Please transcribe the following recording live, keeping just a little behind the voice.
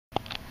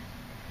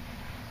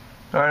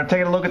Alright, I'm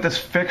taking a look at this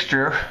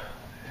fixture,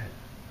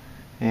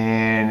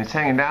 and it's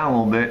hanging down a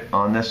little bit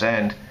on this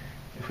end.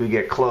 If we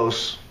get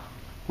close,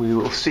 we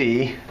will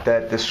see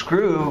that the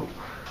screw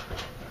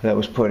that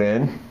was put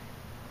in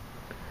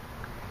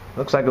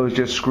looks like it was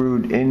just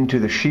screwed into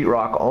the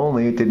sheetrock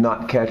only. It did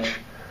not catch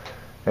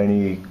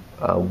any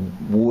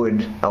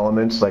wood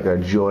elements like a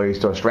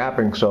joist or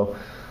strapping, so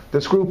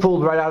the screw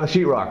pulled right out of the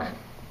sheetrock.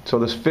 So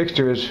this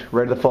fixture is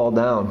ready to fall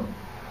down.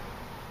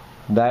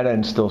 That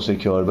end's still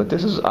secured, but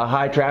this is a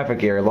high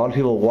traffic area. A lot of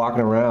people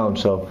walking around,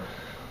 so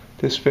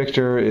this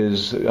fixture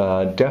is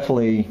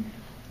definitely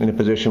in a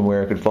position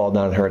where it could fall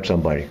down and hurt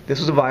somebody.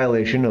 This is a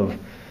violation of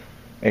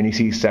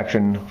NEC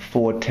section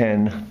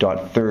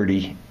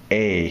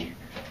 410.30A.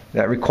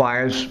 That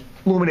requires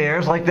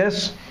luminaires like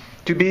this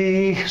to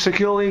be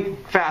securely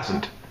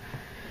fastened.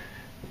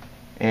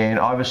 And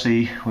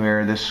obviously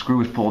where this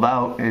screw is pulled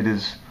out, it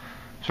is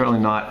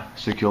certainly not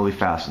securely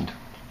fastened.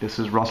 This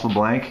is Russ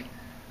LeBlanc,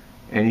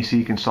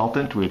 NEC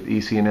consultant with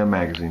EC&M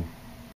magazine.